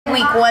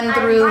week 1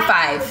 through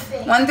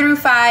 5. 1 through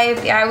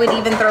 5. I would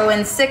even throw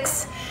in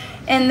 6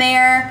 in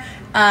there.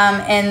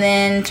 And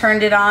then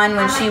turned it on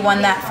when she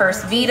won that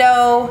first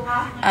veto.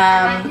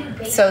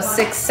 So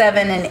 6,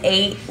 7, and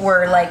 8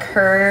 were like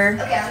her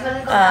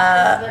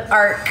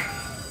arc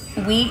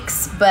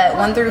weeks, but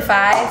 1 through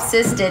 5,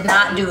 sis did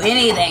not do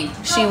anything.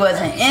 She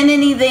wasn't in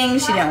anything.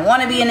 She didn't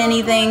want to be in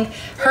anything.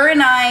 Her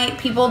and I,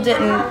 people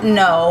didn't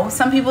know.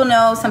 Some people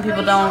know, some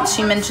people don't.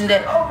 She mentioned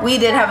it. We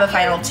did have a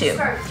final 2,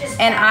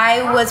 and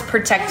I was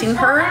protecting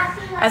her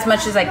as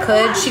much as I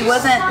could. She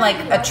wasn't like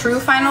a true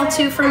final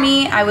 2 for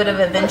me. I would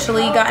have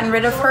eventually gotten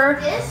rid of her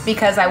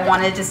because I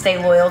wanted to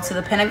stay loyal to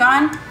the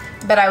Pentagon,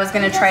 but I was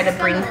going to try to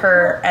bring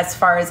her as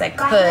far as I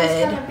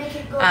could.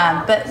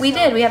 But we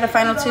did. We had a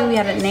final 2. We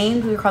had it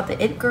named. We were called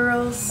the It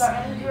Girls. So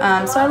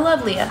I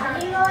love Leah.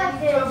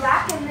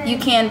 You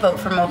can vote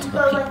for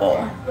multiple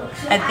people,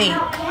 I think.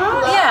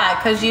 Yeah,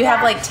 because you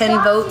have like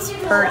 10 votes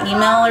per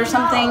email or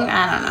something.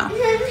 I don't know.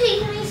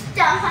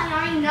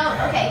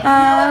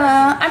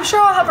 I'm sure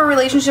I'll have a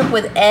relationship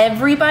with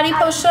everybody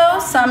post-show.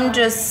 Some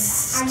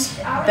just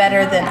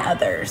better than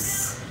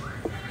others.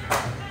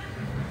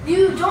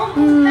 You don't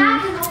go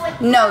back and go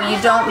like... No, you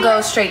don't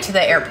go straight to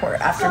the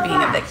airport after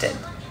being evicted.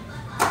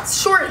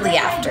 Shortly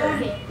after,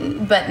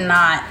 but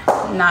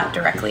not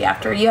directly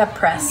after. You have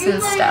press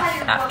and stuff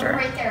after.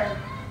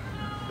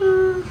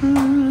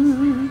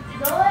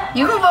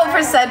 You can vote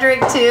for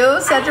Cedric too.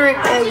 Cedric,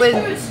 it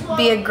would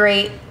be a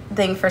great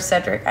thing for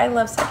Cedric. I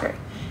love Cedric.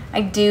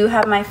 I do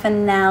have my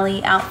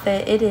finale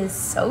outfit. It is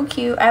so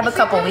cute. I have a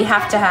couple. We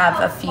have to have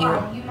a few.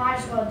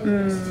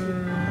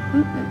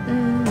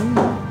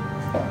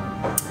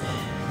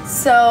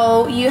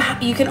 So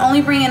you can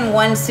only bring in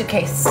 1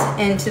 suitcase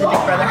into the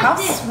Big Brother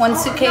house. 1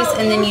 suitcase,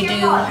 and then you do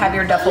have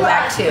your duffel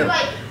bag too.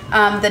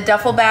 The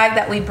duffel bag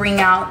that we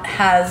bring out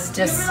has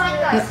just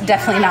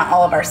definitely not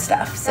all of our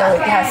stuff. So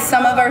it has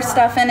some of our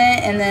stuff in it,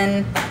 and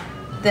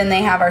then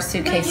they have our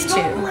suitcase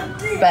too.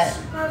 But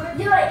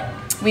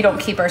we don't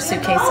keep our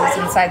suitcases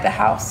inside the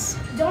house.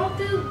 Don't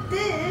do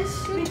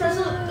this because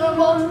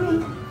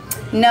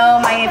No,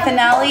 my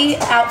finale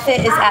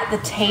outfit is at the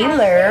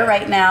tailor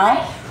right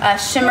now.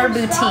 Shimmer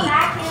Boutique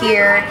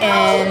here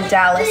in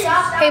Dallas.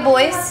 Hey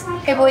boys.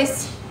 Hey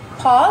boys.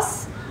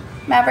 Pause.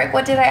 Maverick,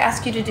 what did I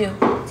ask you to do?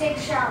 Take a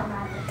shower,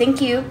 Maverick.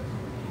 Thank you.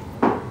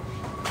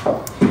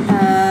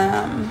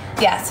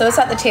 Yeah, so it's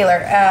at the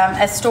tailor.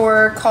 A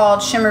store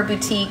called Shimmer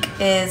Boutique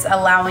is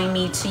allowing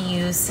me to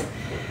use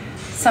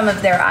some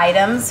of their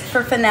items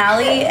for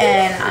finale,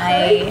 and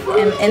I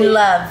am in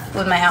love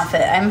with my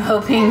outfit. I'm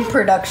hoping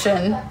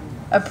production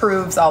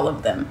approves all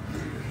of them.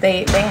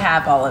 They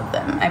have all of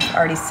them. I've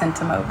already sent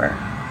them over.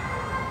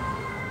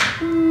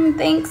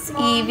 Thanks,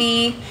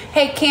 Evie.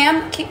 Hey,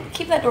 Cam,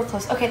 keep that door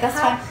closed. Okay, that's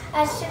fine.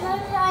 As soon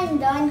as I'm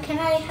done, can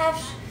I have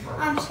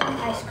some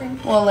ice cream?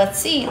 Well, let's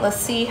see. Let's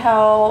see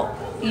how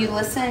you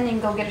listen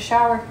and go get a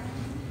shower.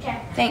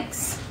 Okay.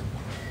 Thanks.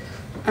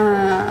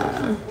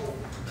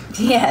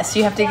 Yes,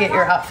 you have to get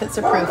your outfits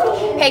approved.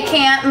 Hey,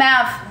 Cam,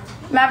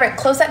 Maverick,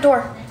 close that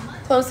door.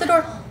 Close the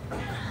door.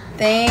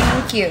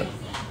 Thank you.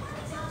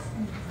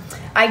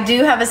 I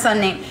do have a son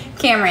named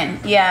Cameron.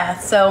 Yeah,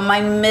 so my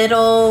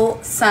middle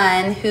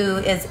son, who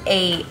is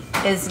 8,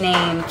 is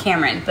named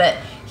Cameron, but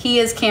he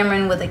is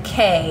Cameron with a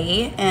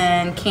K,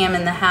 and Cam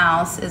in the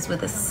house is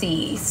with a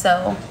C.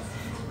 So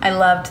I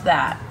loved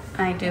that.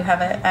 I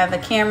have a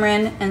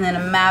Cameron and then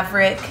a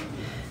Maverick.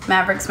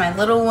 Maverick's my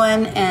little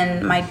one,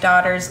 and my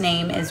daughter's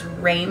name is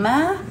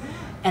Rayma,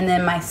 and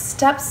then my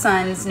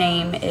stepson's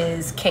name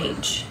is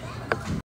Cage.